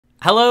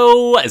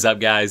Hello, what's up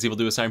guys? Evil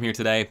Duo Arm here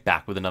today,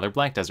 back with another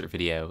Black Desert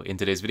video. In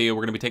today's video, we're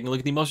going to be taking a look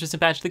at the most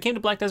recent patch that came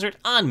to Black Desert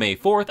on May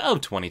 4th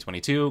of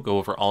 2022, go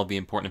over all of the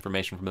important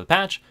information from the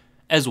patch,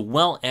 as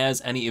well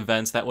as any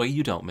events, that way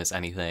you don't miss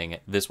anything.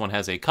 This one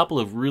has a couple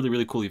of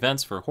really cool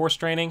events for horse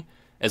training,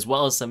 as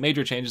well as some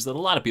major changes that a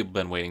lot of people have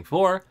been waiting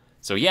for.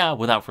 So yeah,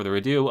 without further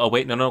ado, oh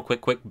wait, no,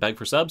 quick beg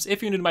for subs.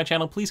 If you're new to my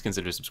channel, please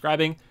consider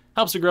subscribing.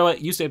 Helps to grow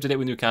it, you stay up to date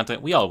with new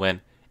content, we all win.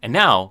 And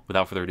now,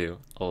 without further ado,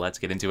 let's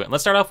get into it. And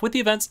let's start off with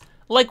the events,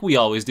 like we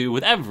always do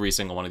with every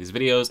single one of these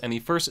videos. And the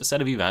first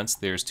set of events,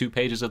 there's 2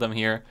 pages of them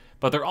here,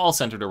 but they're all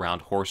centered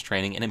around horse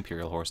training and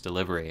imperial horse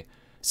delivery.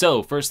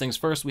 So first things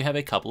first, we have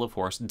a couple of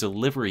horse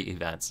delivery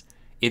events.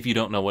 If you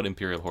don't know what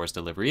imperial horse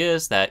delivery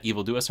is, that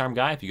Evil Duo Arm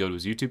guy, if you go to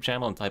his YouTube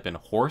channel and type in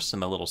horse in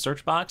the little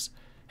search box,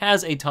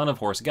 has a ton of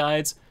horse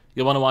guides.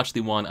 You'll want to watch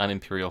the one on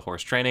imperial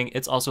horse training.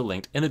 It's also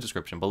linked in the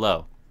description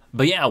below.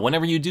 But yeah,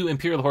 whenever you do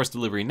Imperial Horse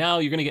Delivery now,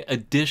 you're going to get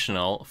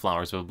additional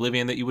Flowers of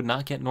Oblivion that you would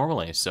not get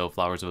normally. So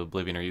Flowers of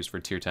Oblivion are used for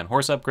tier 10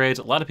 horse upgrades.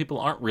 A lot of people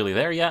aren't really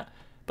there yet.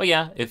 But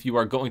yeah, if you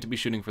are going to be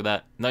shooting for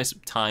that, nice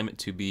time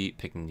to be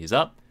picking these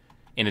up.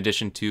 In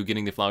addition to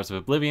getting the Flowers of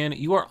Oblivion,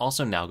 you are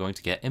also now going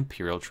to get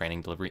Imperial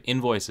Training Delivery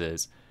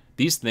invoices.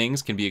 These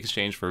things can be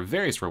exchanged for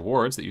various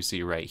rewards that you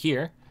see right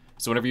here.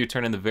 So whenever you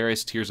turn in the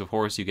various tiers of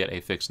horse, you get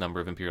a fixed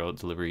number of Imperial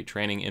Delivery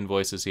Training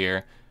invoices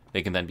here.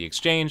 They can then be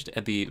exchanged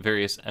at the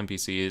various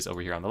NPCs over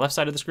here on the left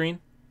side of the screen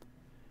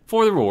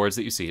for the rewards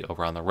that you see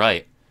over on the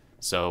right.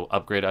 So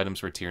upgrade items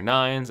for tier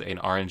 9s, an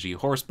RNG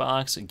horse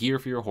box, gear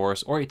for your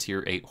horse, or a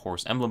tier 8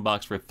 horse emblem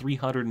box for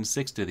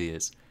 360 of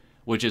these,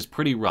 which is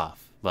pretty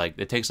rough. Like,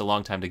 it takes a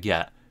long time to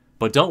get.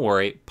 But don't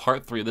worry,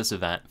 part 3 of this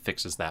event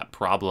fixes that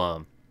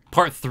problem.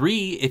 Part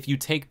 3, if you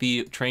take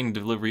the training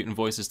delivery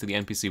invoices to the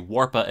NPC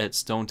Warpa at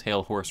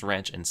Stonetail Horse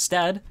Ranch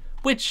instead,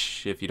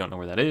 which, if you don't know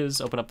where that is,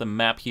 open up the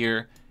map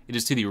here. It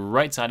is to the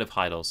right side of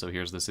Heidel, so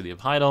here's the city of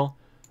Heidel.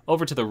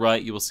 Over to the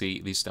right, you will see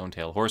the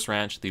Stonetail Horse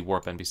Ranch. The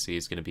Warp NPC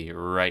is going to be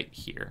right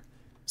here.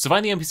 So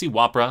find the NPC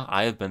Wapra.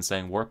 I have been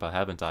saying Warpa,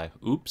 haven't I?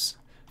 Oops.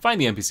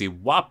 Find the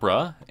NPC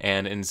Wapra,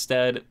 and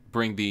instead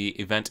bring the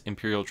event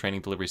Imperial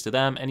Training Deliveries to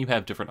them, and you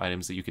have different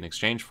items that you can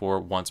exchange for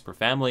once per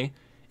family,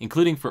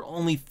 including for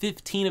only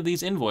 15 of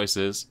these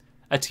invoices,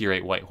 a tier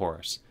 8 white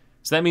horse.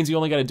 So that means you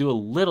only got to do a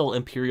little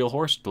Imperial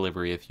Horse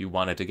Delivery if you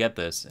wanted to get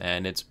this,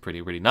 and it's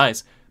pretty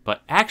nice.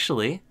 But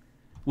actually,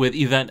 with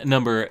event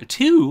number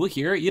 2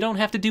 here, you don't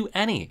have to do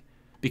any,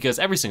 because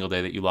every single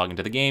day that you log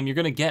into the game, you're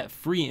going to get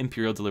free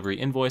Imperial Delivery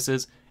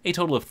invoices, a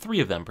total of 3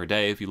 of them per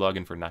day if you log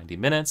in for 90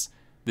 minutes.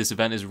 This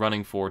event is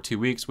running for 2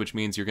 weeks, which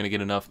means you're going to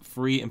get enough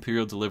free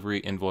Imperial Delivery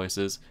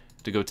invoices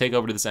to go take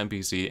over to this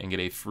NPC and get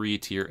a free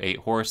tier 8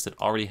 horse that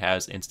already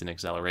has instant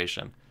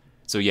acceleration.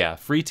 So yeah,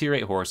 free tier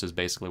 8 horse is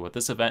basically what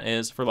this event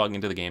is for logging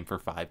into the game for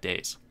 5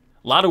 days.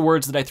 A lot of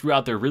words that I threw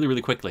out there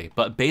really quickly,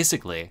 but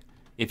basically,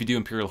 if you do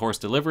Imperial Horse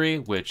Delivery,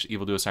 which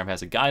Evil Duo Arm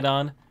has a guide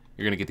on,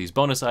 you're going to get these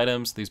bonus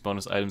items. These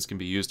bonus items can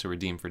be used to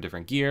redeem for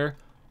different gear,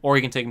 or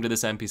you can take them to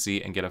this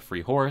NPC and get a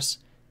free horse.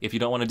 If you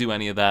don't want to do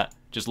any of that,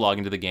 just log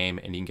into the game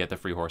and you can get the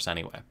free horse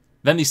anyway.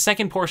 Then the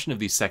second portion of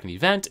the second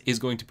event is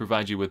going to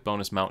provide you with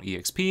bonus mount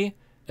EXP,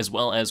 as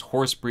well as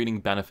horse breeding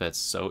benefits.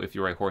 So if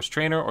you're a horse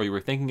trainer or you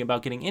were thinking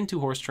about getting into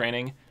horse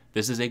training,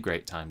 this is a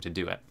great time to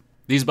do it.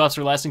 These buffs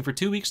are lasting for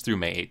 2 weeks through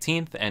May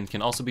 18th and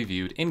can also be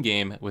viewed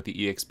in-game with the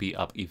EXP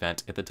Up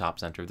event at the top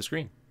center of the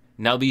screen.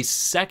 Now the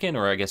second,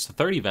 or I guess the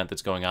third event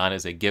that's going on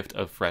is a Gift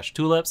of Fresh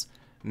Tulips.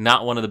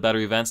 Not one of the better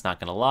events, not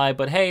gonna lie,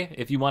 but hey,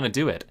 if you want to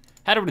do it,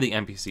 head over to the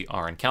NPC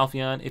Arin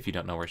Calpheon if you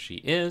don't know where she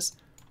is.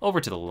 Over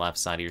to the left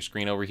side of your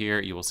screen over here,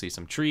 you will see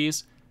some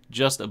trees.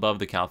 Just above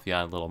the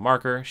Calpheon little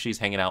marker, she's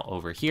hanging out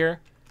over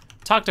here.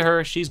 Talk to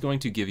her, she's going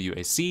to give you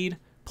a seed.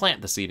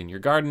 Plant the seed in your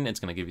garden, it's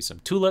going to give you some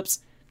tulips.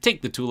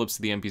 Take the tulips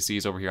to the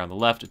NPCs over here on the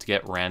left to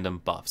get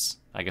random buffs.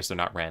 I guess they're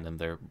not random,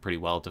 they're pretty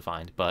well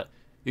defined, but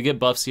you get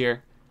buffs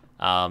here.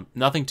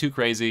 Nothing too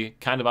crazy,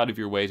 kind of out of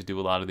your way to do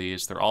a lot of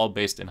these. They're all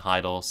based in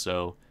Heidel,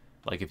 so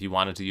like if you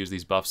wanted to use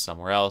these buffs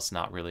somewhere else,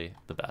 not really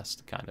the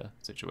best kind of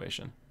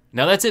situation.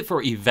 Now that's it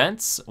for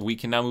events. We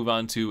can now move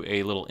on to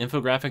a little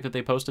infographic that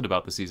they posted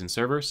about the season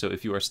server. So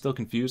if you are still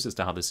confused as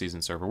to how the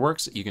season server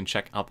works, you can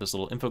check out this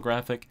little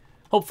infographic.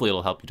 Hopefully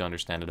it'll help you to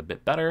understand it a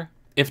bit better.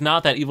 If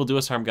not, that Evil Duo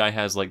Arm guy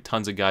has like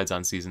tons of guides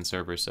on season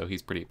servers, so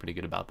he's pretty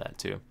good about that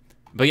too.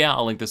 But yeah,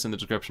 I'll link this in the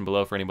description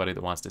below for anybody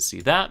that wants to see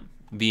that.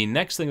 The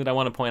next thing that I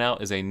want to point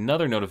out is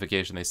another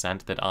notification they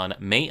sent that on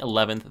May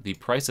 11th, the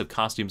price of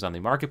costumes on the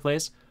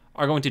marketplace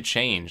are going to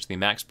change, the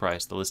max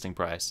price, the listing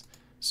price.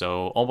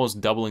 So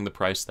almost doubling the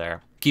price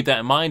there. Keep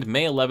that in mind,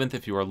 May 11th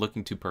if you are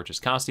looking to purchase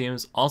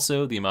costumes.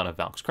 Also, the amount of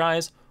Valk's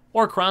Cries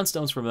or Crown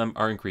Stones from them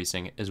are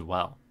increasing as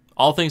well.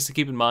 All things to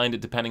keep in mind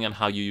depending on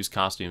how you use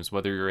costumes,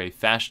 whether you're a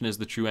fashion is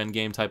the true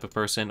endgame type of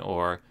person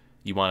or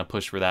you want to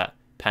push for that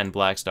pen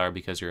black star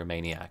because you're a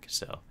maniac.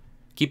 So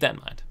keep that in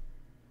mind.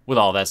 With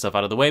all that stuff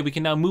out of the way, we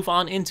can now move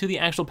on into the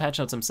actual patch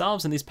notes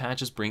themselves, and these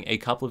patches bring a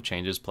couple of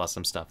changes plus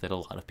some stuff that a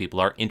lot of people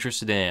are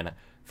interested in.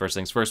 First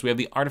things first, we have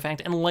the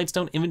Artifact and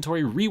Lightstone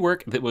inventory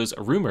rework that was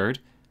rumored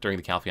during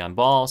the Calpheon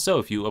Ball, so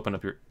if you open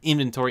up your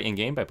inventory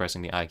in-game by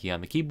pressing the I key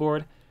on the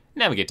keyboard,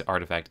 navigate to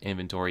Artifact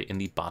Inventory in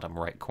the bottom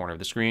right corner of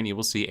the screen, you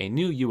will see a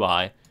new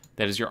UI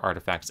that is your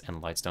artifacts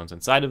and lightstones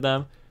inside of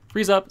them.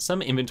 Frees up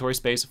some inventory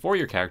space for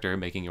your character,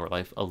 making your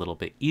life a little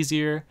bit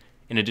easier.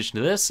 In addition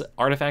to this,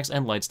 artifacts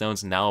and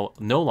lightstones now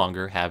no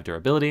longer have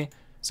durability,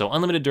 so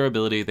unlimited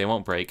durability, they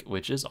won't break,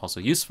 which is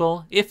also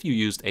useful. If you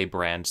used a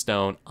brand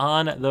stone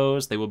on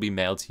those, they will be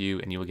mailed to you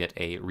and you will get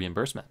a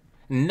reimbursement.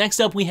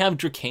 Next up, we have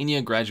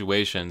Drakania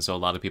graduation. So a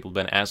lot of people have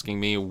been asking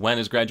me, when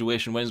is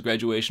graduation, when is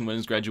graduation, when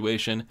is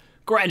graduation?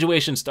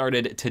 Graduation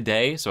started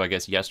today, so I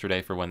guess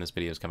yesterday for when this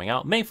video is coming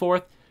out, May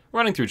 4th,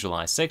 running through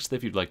July 6th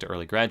if you'd like to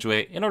early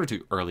graduate. In order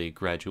to early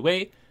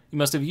graduate, you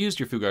must have used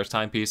your Fugar's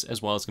timepiece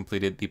as well as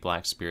completed the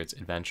Black Spirits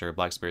adventure,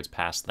 Black Spirits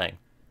Pass thing.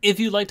 If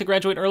you'd like to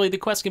graduate early, the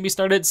quest can be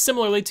started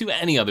similarly to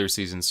any other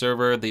season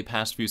server, the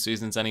past few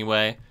seasons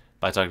anyway,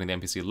 by talking to the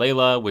NPC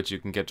Layla, which you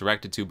can get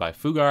directed to by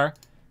Fugar.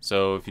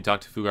 So if you talk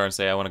to Fugar and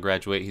say, I want to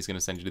graduate, he's going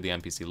to send you to the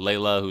NPC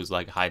Layla, who's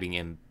like hiding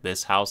in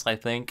this house, I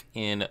think,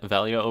 in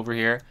Velia over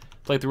here.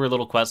 Play through her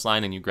little quest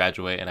line and you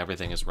graduate and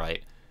everything is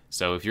right.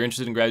 So if you're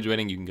interested in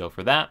graduating, you can go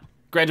for that.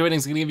 Graduating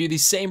is going to give you the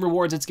same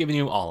rewards it's given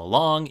you all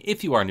along.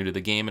 If you are new to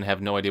the game and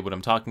have no idea what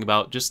I'm talking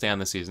about, just stay on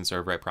the season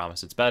server, I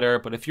promise it's better.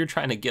 But if you're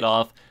trying to get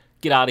out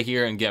of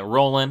here and get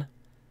rolling,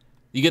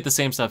 you get the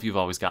same stuff you've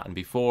always gotten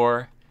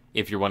before.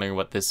 If you're wondering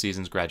what this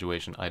season's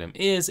graduation item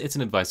is, it's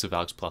an Advice of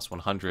Valks plus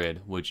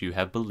 100. Would you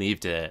have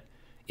believed it?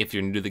 If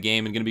you're new to the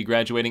game and going to be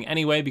graduating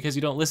anyway because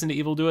you don't listen to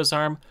Evil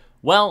Duasarm,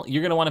 well,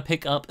 you're going to want to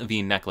pick up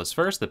the necklace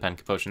first, the Pen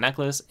Kaposha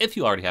necklace. If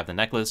you already have the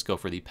necklace, go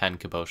for the Pen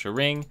Kaposha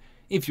ring.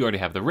 If you already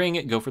have the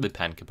ring, go for the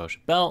Pen Kaposha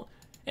belt.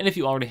 And if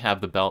you already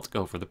have the belt,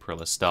 go for the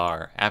Perla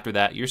Star. After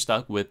that, you're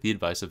stuck with the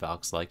Advice of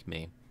Valks like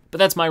me. But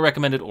that's my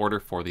recommended order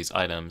for these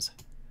items.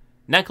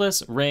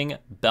 Necklace, ring,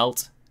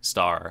 belt,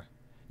 star.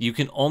 You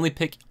can only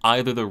pick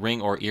either the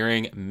ring or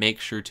earring. Make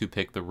sure to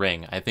pick the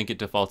ring. I think it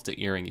defaults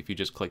to earring if you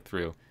just click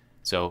through.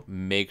 So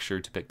make sure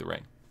to pick the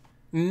ring.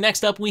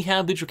 Next up, we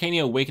have the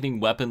Drakania Awakening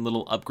weapon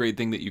little upgrade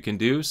thing that you can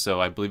do.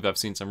 So I believe I've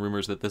seen some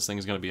rumors that this thing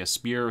is going to be a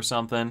spear or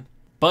something.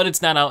 But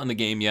it's not out in the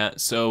game yet.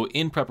 So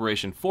in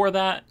preparation for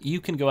that, you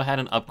can go ahead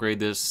and upgrade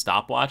this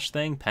stopwatch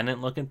thing, pendant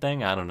looking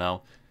thing, I don't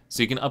know.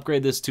 So you can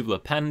upgrade this to the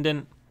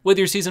pendant with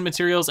your season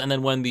materials, and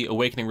then when the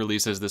Awakening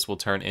releases, this will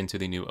turn into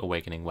the new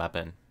Awakening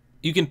weapon.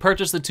 You can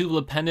purchase the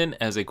Tuvala pendant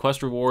as a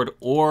quest reward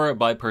or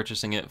by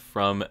purchasing it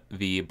from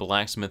the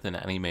blacksmith in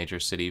any major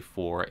city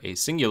for a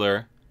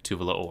singular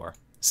Tuvala ore.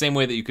 Same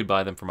way that you could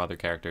buy them from other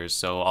characters,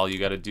 so all you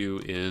gotta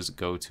do is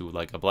go to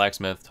like a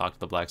blacksmith, talk to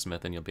the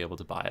blacksmith, and you'll be able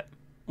to buy it.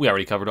 We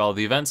already covered all of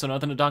the events, so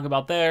nothing to talk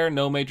about there.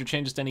 No major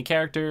changes to any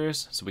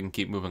characters, so we can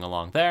keep moving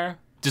along there.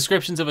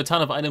 Descriptions of a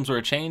ton of items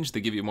were changed. They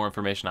give you more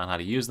information on how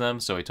to use them,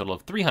 so a total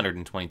of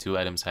 322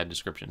 items had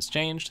descriptions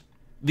changed.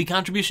 The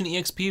contribution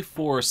EXP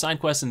for side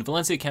quests in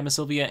Valencia,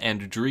 Camisylvia,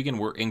 and Drigan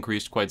were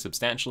increased quite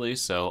substantially,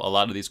 so a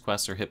lot of these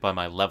quests are hit by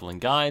my leveling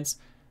guides.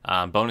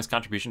 Bonus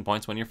contribution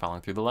points when you're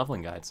following through the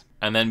leveling guides.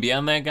 And then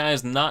beyond that,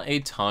 guys, not a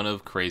ton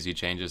of crazy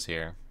changes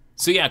here.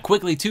 So yeah,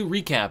 quickly to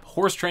recap,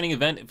 horse training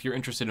event if you're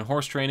interested in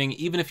horse training.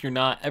 Even if you're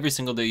not, every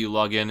single day you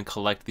log in,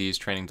 collect these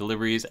training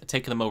deliveries,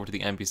 take them over to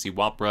the NPC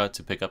Wapra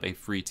to pick up a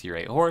free tier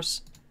 8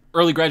 horse.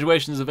 Early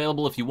graduation is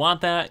available if you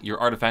want that. Your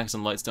artifacts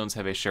and lightstones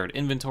have a shared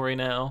inventory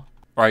now.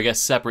 Or I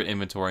guess separate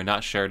inventory,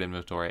 not shared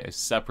inventory, a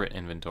separate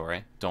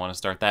inventory. Don't want to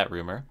start that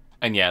rumor.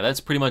 And yeah, that's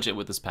pretty much it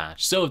with this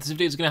patch. So if this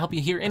video is going to help you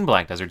here in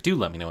Black Desert, do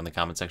let me know in the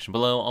comment section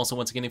below. Also,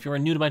 once again, if you are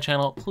new to my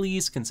channel,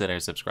 please consider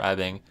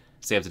subscribing.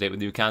 Stay up to date with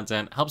new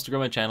content. Helps to grow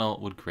my channel.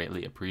 Would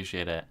greatly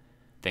appreciate it.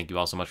 Thank you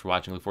all so much for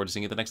watching. Look forward to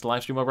seeing you at the next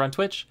live stream over on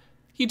Twitch,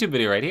 YouTube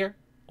video right here,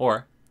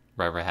 or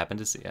wherever I happen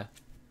to see ya.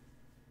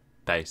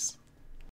 Peace.